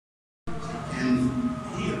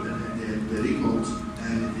hear the record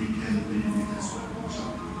and they can benefit as well,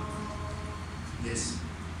 inshallah. Yes.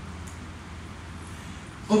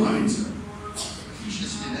 All right.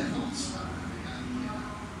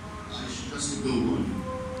 I should just go on.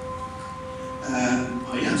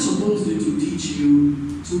 I am supposed to teach you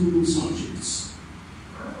two subjects.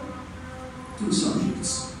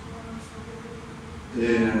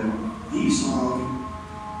 These are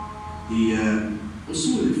the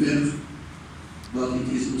Usul al-Fiqh, but it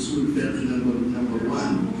is Usul al-Fiqh number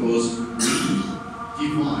one, because we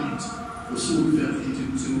divide Usul al-Fiqh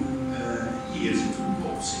into two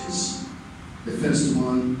courses. The first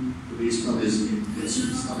one we studied in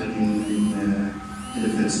the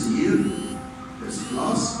first year, first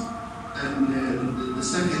class, and the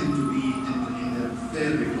second to be in the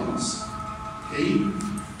third class. Okay,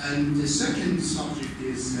 and the second subject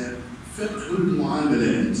is Fiqh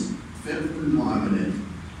al-Mu'amalat. Fiqh al-Mu'amalat,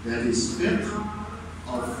 that is fiqh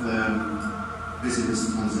of business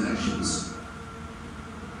transactions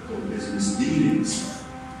or business dealings,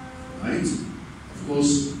 right? Of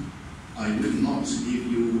course, I will not give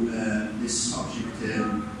you this subject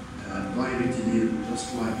directly just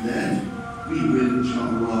like that. We will,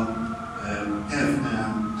 inshallah, have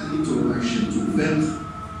an introduction to fiqh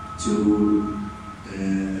to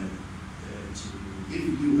give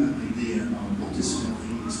you an idea about what is fiqh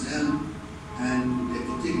in Islam and the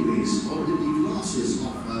categories or the classes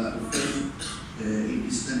of fiqh in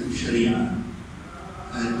Islamic Sharia.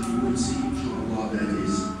 And you will see, inshallah, that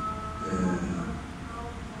is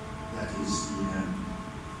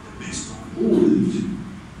the best of all.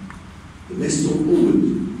 The best of all,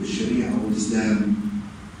 the Sharia of Islam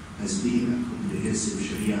has been a comprehensive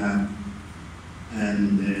Sharia,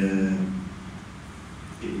 and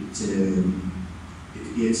it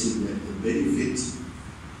gets the benefit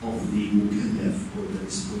of the mukallaf or the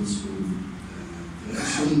responsible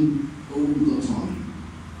person all the time,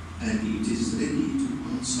 and it is ready to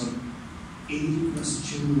answer any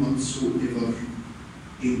question whatsoever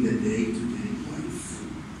in the day-to-day life.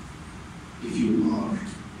 If you are a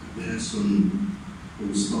person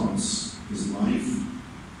who starts his life,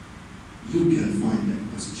 you can find that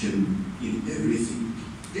question in everything.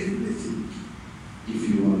 If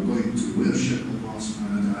you are going to worship Allah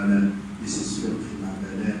subhanahu wa ta'ala, this is fiqh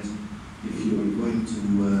al-ibadat. If you are going to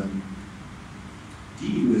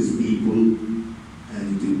deal with people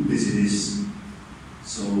and do business,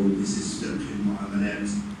 so this is fiqh al-mu'amalat.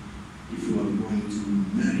 If you are going to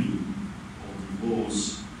marry or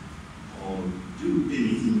divorce or do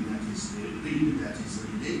anything that is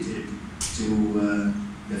related to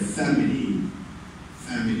the family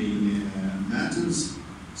matters,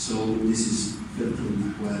 so this is fiqh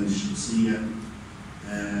al-ahwal al-shakhsiyya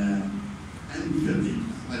and fiqh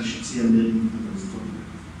al-ahwal al-shakhsiyya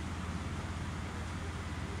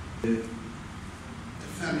the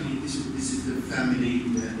family. This is the family,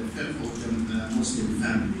 the fiqh of the Muslim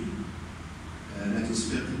family. That is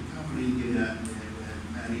fiqh covering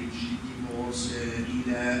marriage, divorce,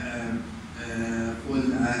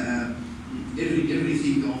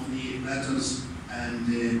 everything of the matters and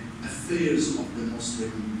affairs of the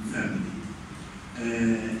Muslim family.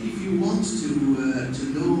 If you want to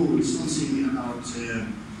know something about the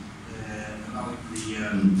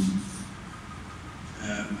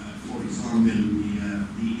for example,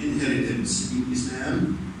 the inheritance in Islam,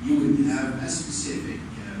 you will have a specific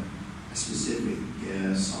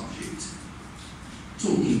subject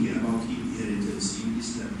talking about inheritance in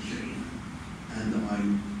Islamic Sharia, and I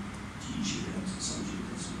teach you that subject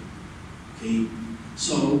as well. Okay,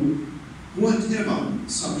 so whatever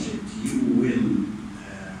subject you will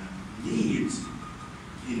need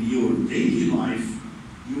in your daily life,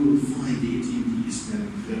 you will find it in the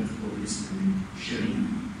Islamic fiqh or Islamic Sharia.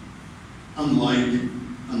 Unlike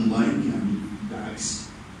the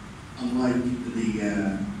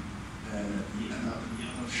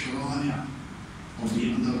other shariah of the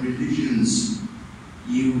other religions,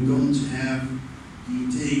 you don't have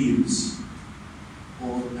details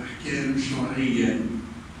or ahkam shariah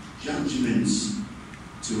judgments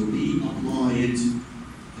to be applied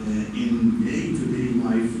in day-to-day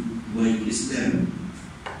life like Islam.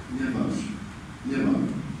 Never.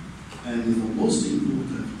 And the most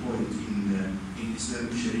important point in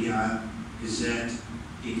Islamic Sharia is that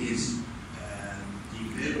it is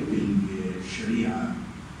developing Sharia.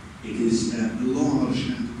 It is a large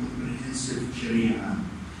and comprehensive Sharia.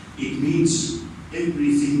 It means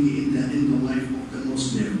everything in the life of the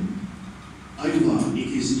Muslim. Either it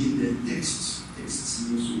is in the texts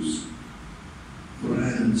nusus,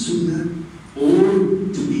 Quran and Sunnah, or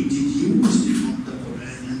to be deduced from the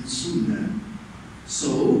Quran and Sunnah.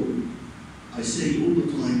 So, I say all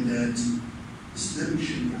the time that Islamic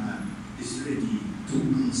Sharia is ready to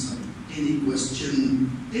answer any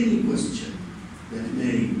question that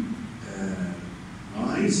may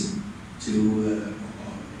rise to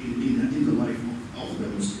in the life of the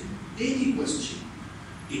Muslim. Any question,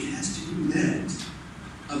 it has to do that.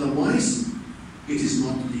 Otherwise, it is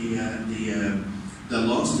not the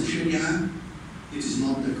last Sharia. It is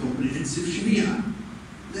not the comprehensive Sharia.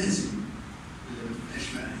 لازم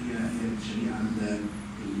الأشبه هي الشريعة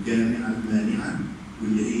الجامعة المانعة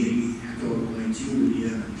واللي هي حكوا يوم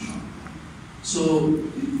القيامة إن شاء الله. So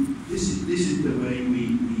this is the way we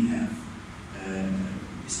have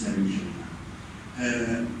Islamic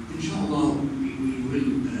Sharia. Inshallah, we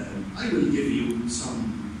will. I will give you some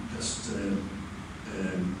just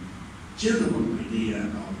general idea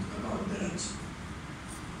about that.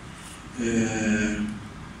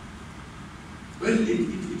 Well,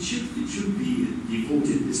 it should be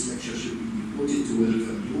devoted. This lecture should be devoted to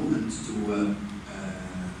welcome you and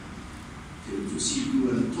to see you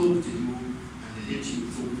and talk to you and let you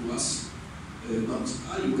talk to us. But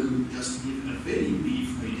I will just give a very brief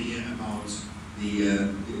idea about the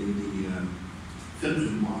Fiqh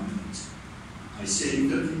al-Mu'amalat. I say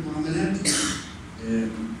Fiqh al-Mu'amalat,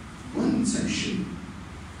 one section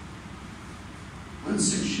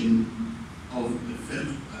of the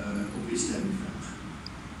Fiqh of Islamic Fiqh.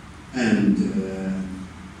 And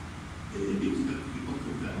it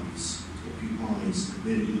occupies a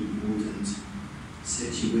very important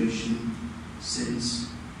situation since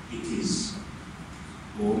it is,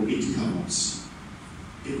 or it covers,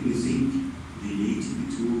 everything related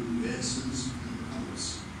to persons and others.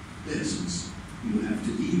 Persons, you have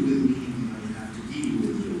to deal with me and I have to deal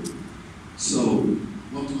with you. So,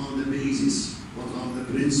 what are the bases, what are the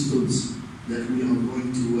principles that we are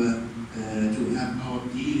going to have our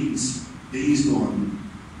dealings based on?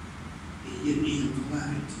 هي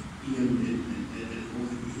القواعد،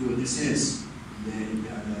 هو الأساس اللي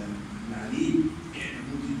عليه احنا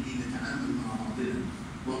ممكن نتعامل مع بعضنا.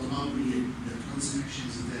 What are the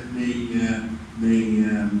transactions that may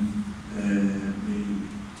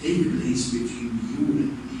take place between you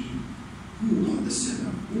and me? Who are the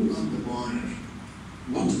seller? Who are the buyer?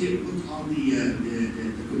 What are the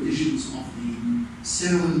conditions of the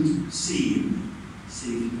sound sale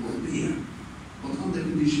or beer? What are the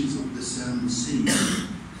conditions of the sound sale?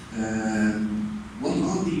 What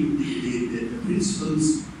are the principles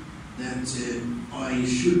that I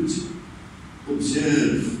should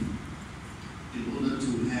observe in order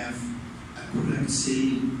to have a correct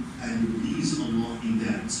sale and please Allah in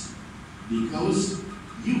that? Because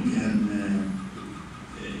you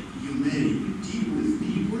may deal with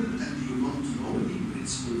people and you don't know the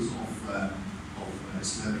principles of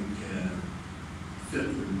Islamic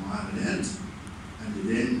Fiqh al-Mu'amalat, and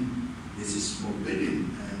then this is forbidden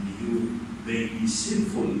and you may be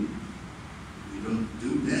sinful. We don't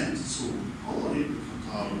do that. So Umar ibn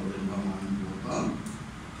Khattab,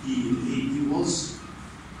 he was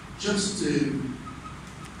just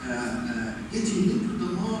getting into the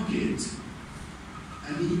market,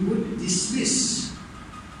 and he would dismiss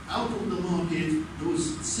out of the market those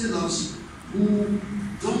sellers who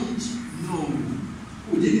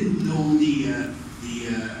didn't know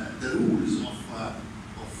the rules of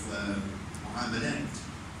mu'amalat,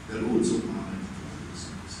 the rules of mu'amalat.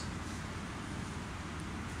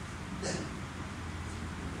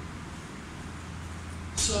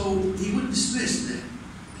 So he would dismiss them.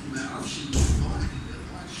 ما يعرفش القواعد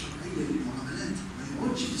الشرعية للمعاملات، ما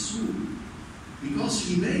يقعدش في السوق. Because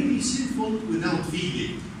he may be sinful without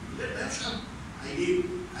feeling. لا يشعر،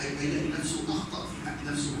 هيلاقي نفسه أخطأ في حق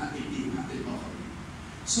نفسه وحق الدين وحق الآخر.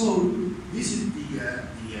 So this is the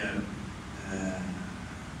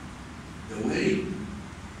way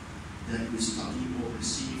that we study or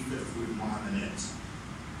receive Fiqh al-Mu'amalat.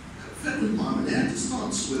 Fiqh al-Mu'amalat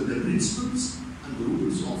starts with the principles and the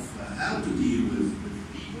rules of how to deal with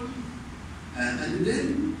people, and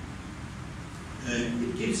then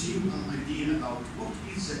it gives you an idea about what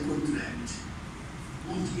is a contract.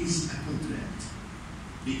 What is a contract?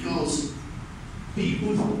 Because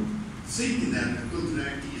people think that a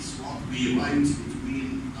contract is what we write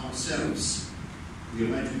between ourselves. We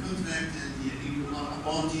write a contract and you are a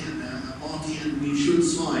party and we should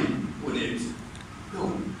sign on it. No.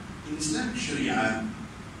 In Islamic Sharia,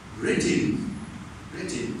 written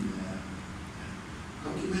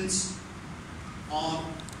documents are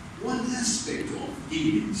one aspect of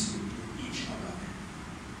dealings with each other.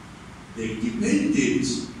 They depended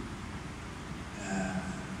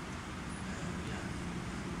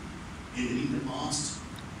in the past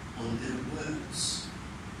on their words.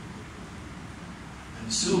 And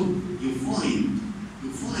So you find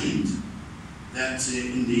that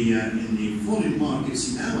in the foreign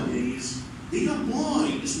markets nowadays, they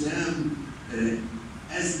apply Islam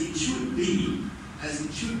as it should be,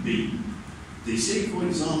 They say, for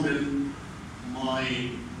example,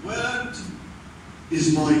 my word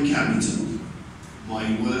is my capital.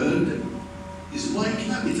 My word is my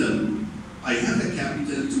capital. I have a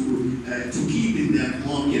capital to keep in that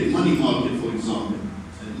market, money market, for example,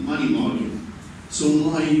 money market. So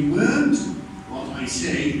my word, what I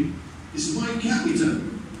say, is my capital.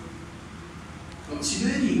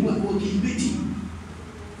 Considering what would be pity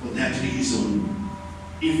for that reason,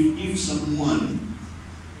 if someone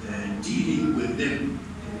dealing with them,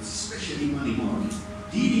 especially money market,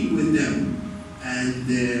 dealing with them, and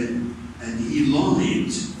he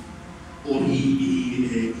lied, or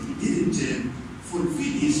he didn't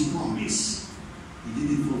fulfill his promise. He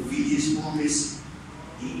didn't fulfill his promise.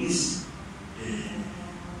 He is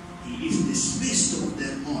dismissed of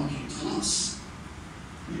that market. خلاص.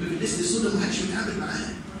 بالنسبة للسنة ما حدش يتعامل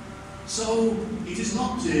معاه. So it is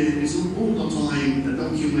not all the time the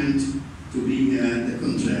document to be the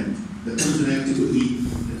contract. The contract could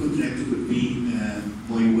be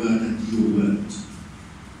my word and your word.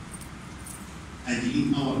 And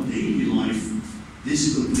in our daily life,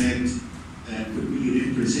 this contract could be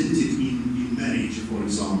represented in marriage, for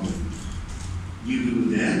example. You do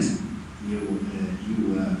that, you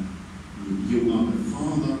are the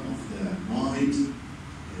father of the bride,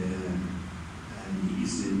 and he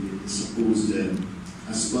is the supposed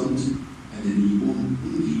husband, and then he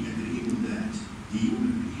only agree on that. He will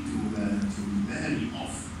agree to marry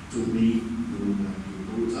off to me, your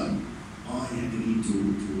daughter. I agree to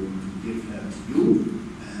give her to you,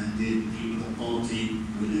 and then the other party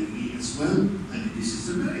will agree as well, and this is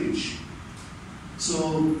the marriage. So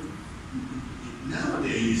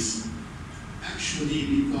nowadays, actually,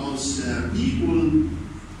 because people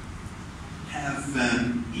have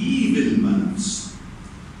evil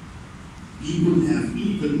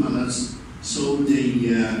manners, so the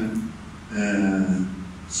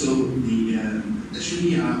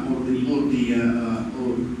Sharia or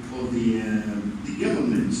the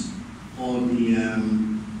government or the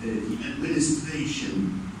administration,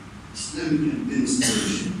 Islamic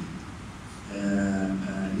administration,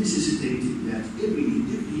 necessitated that every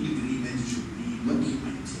agreement should be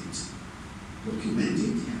documented.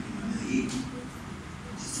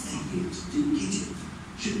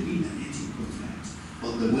 Should be an ethic contract.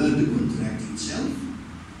 But the word contract itself,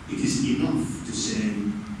 it is enough to say,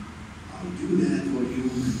 I do that for you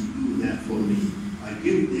and you do that for me. I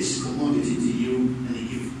give this commodity to you and I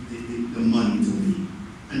give the money to me.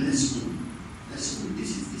 And that's all. That's all.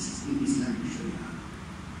 This is in Islamic Sharia.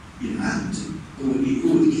 العقد هو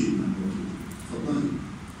الكلمة. تفضل.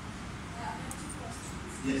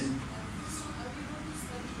 Yes.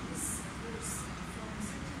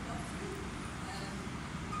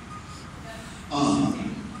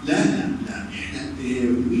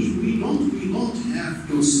 We don't have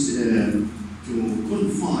to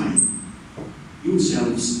confine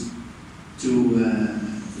yourselves to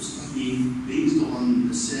study based on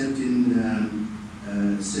a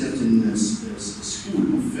certain school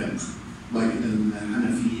of fiqh, like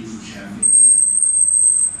Hanafi,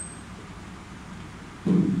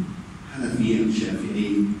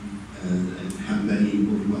 Shafi'i, Hanbali,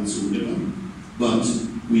 or whatsoever. But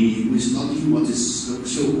we study what is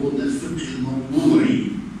so-called al-Fiqh-Law.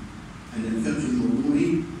 And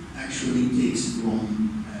al-Fiqh-Law actually takes from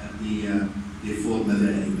the four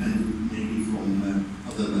madhahib and maybe from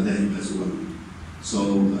other madhahib as well. So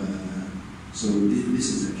this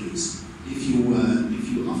is the case. If you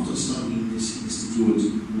after studying this institute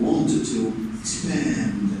wanted to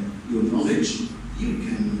expand your knowledge, you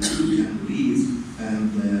can read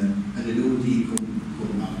and do the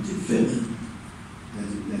comparative fiqh.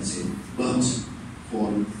 That's it. But for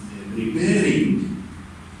preparing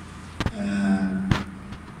a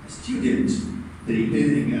student,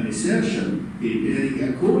 preparing a researcher, preparing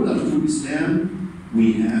a caller to Islam,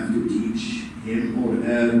 we have to teach him or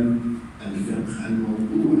her al-fiqh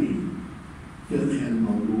al-mawdu'i. Fiqh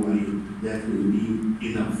al-mawdu'i, that will be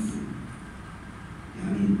enough.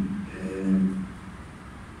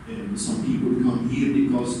 Some people come here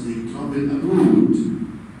because they travel abroad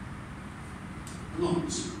a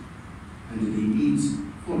lot, and they meet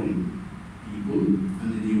foreign people,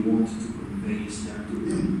 and they want to convey Islam to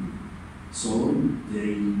them. So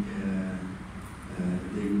they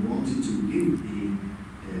wanted to give the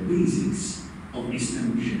basics of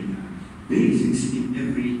Islamic Sharia, basics in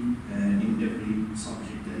every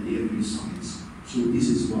subject and every science. So this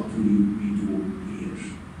is what we do here.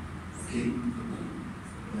 Okay.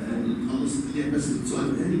 خلص خليها بس السؤال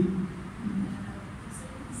الثاني.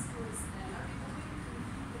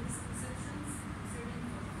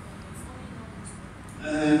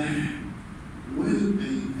 Well,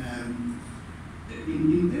 in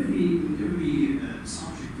every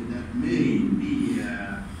subject that may be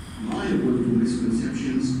liable to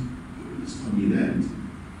misconceptions, you will study that.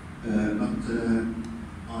 But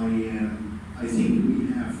I think we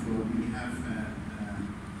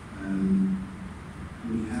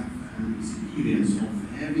have an experience of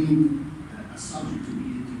having a subject to be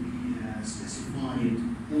specified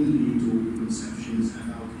only to conceptions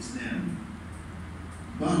about Islam.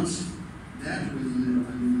 But that will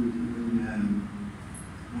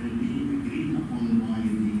be agreed upon by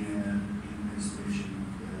the administration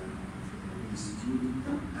of the institute,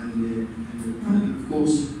 and of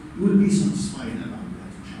course you will be satisfied about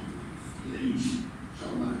that, inshallah.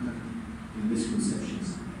 Inshallah, in misconceptions.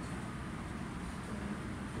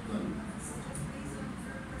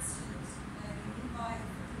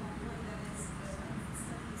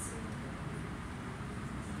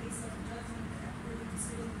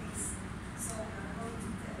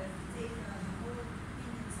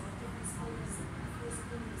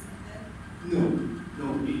 No.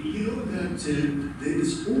 You know that there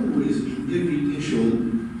is always in every issue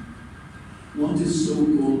what is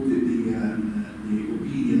so-called the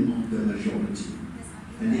opinion of the majority.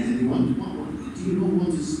 And do you know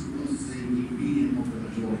what is the opinion of the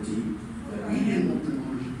majority? The opinion of the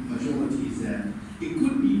majority is that it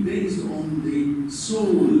could be based on the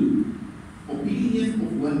sole opinion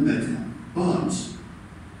of one madhab, but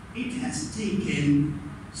it has taken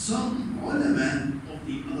some ulama of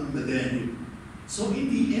the other madhab. So in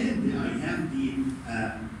the end, I have the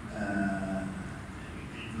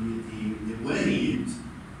varied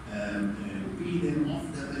opinion of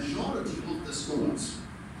the majority of the scholars.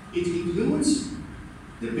 It includes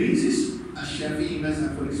the basis, Al-Shafi'i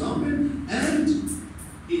madhab, for example, and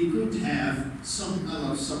it could have some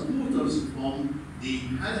other supporters from the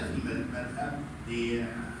Hanafi madhab, the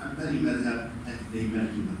Hanbali madhab, and the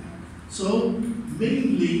Maliki madhab. So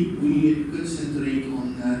mainly we concentrate on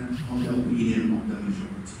the opinion of the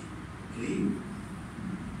majority. Okay?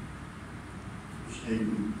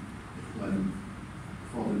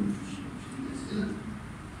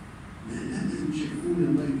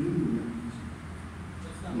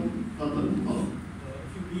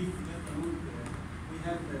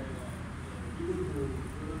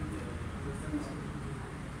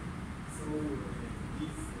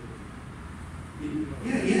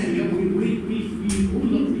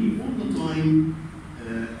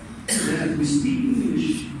 That we speak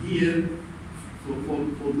English here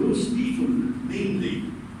for those people mainly,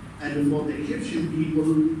 and for the Egyptian people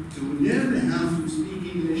to learn how to speak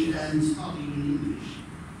English and study in English.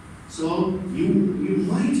 So you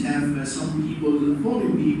might have some people,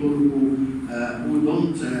 foreign people who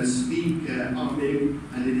don't speak Arabic,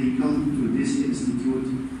 and they come to this institute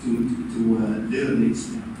to learn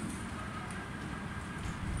Islam.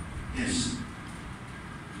 Yes.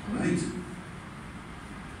 All right.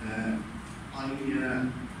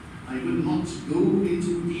 I will not go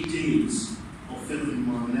into details of fiqh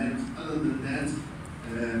al-mu'amalat. Other than that,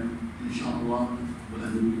 inshallah,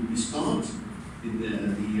 we start with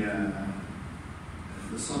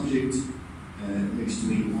the subject next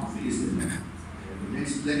week. The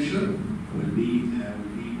next lecture will be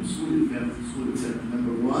Usul al-Fiqh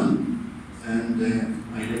number 1, and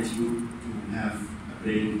I let you to have a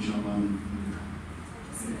break, inshallah.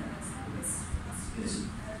 Yes.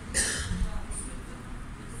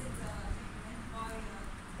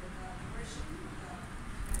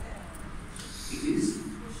 It is.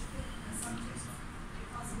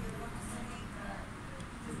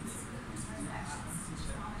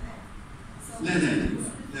 No,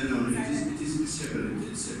 it is a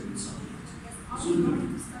separate subject.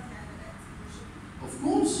 Of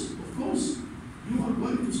course, you are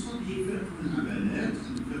going to study fiqh al-abadat,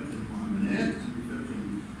 and fiqh al-mu'amalat, and fiqh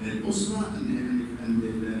al-usra, and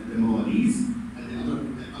the mawaris, and the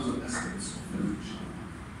other aspects of fiqh, inshallah.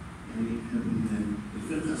 يعني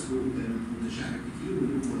الفقه أصله متشعب كتير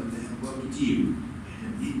وله أبواب كتير. إحنا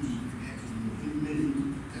بندي الحاجات المهمة اللي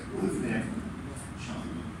تكون في حياتنا إن شاء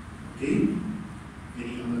الله. Okay?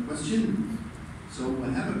 Any other question? So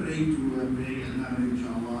we'll have a break to pray al-Maghrib,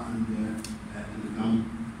 inshallah, and come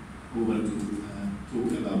over to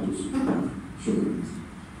talk about this. Sure.